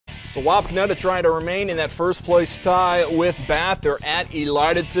So Wapak trying to remain in that first place tie with Bath. They're at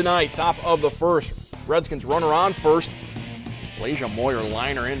Elida tonight. Top of the first. Redskins runner on first. Lasia Moyer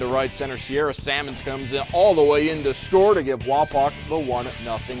liner into right center. Sierra Salmons comes in all the way in to score to give Wapak the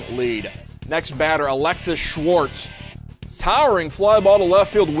 1-0 lead. Next batter, Alexis Schwartz. Towering fly ball to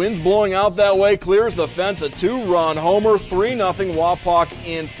left field. Wind's blowing out that way. Clears the fence. A 2-run homer. 3-0 Wapak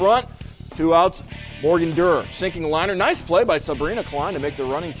in front. 2 outs. Morgan Durr sinking liner. Nice play by Sabrina Klein to make the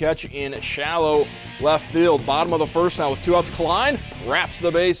running catch in shallow left field. Bottom of the first now with 2 outs. Klein wraps the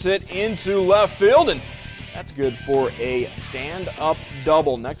base hit into left field, and that's good for a stand-up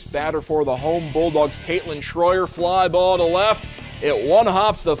double. Next batter for the home Bulldogs, Caitlin Schroyer. Fly ball to left. It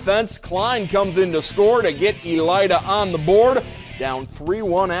one-hops the fence. Klein comes in to score to get Elida on the board. Down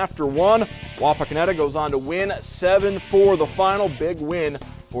 3-1 after 1. Wapak goes on to win 7-4 the final. Big win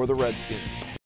for the Redskins.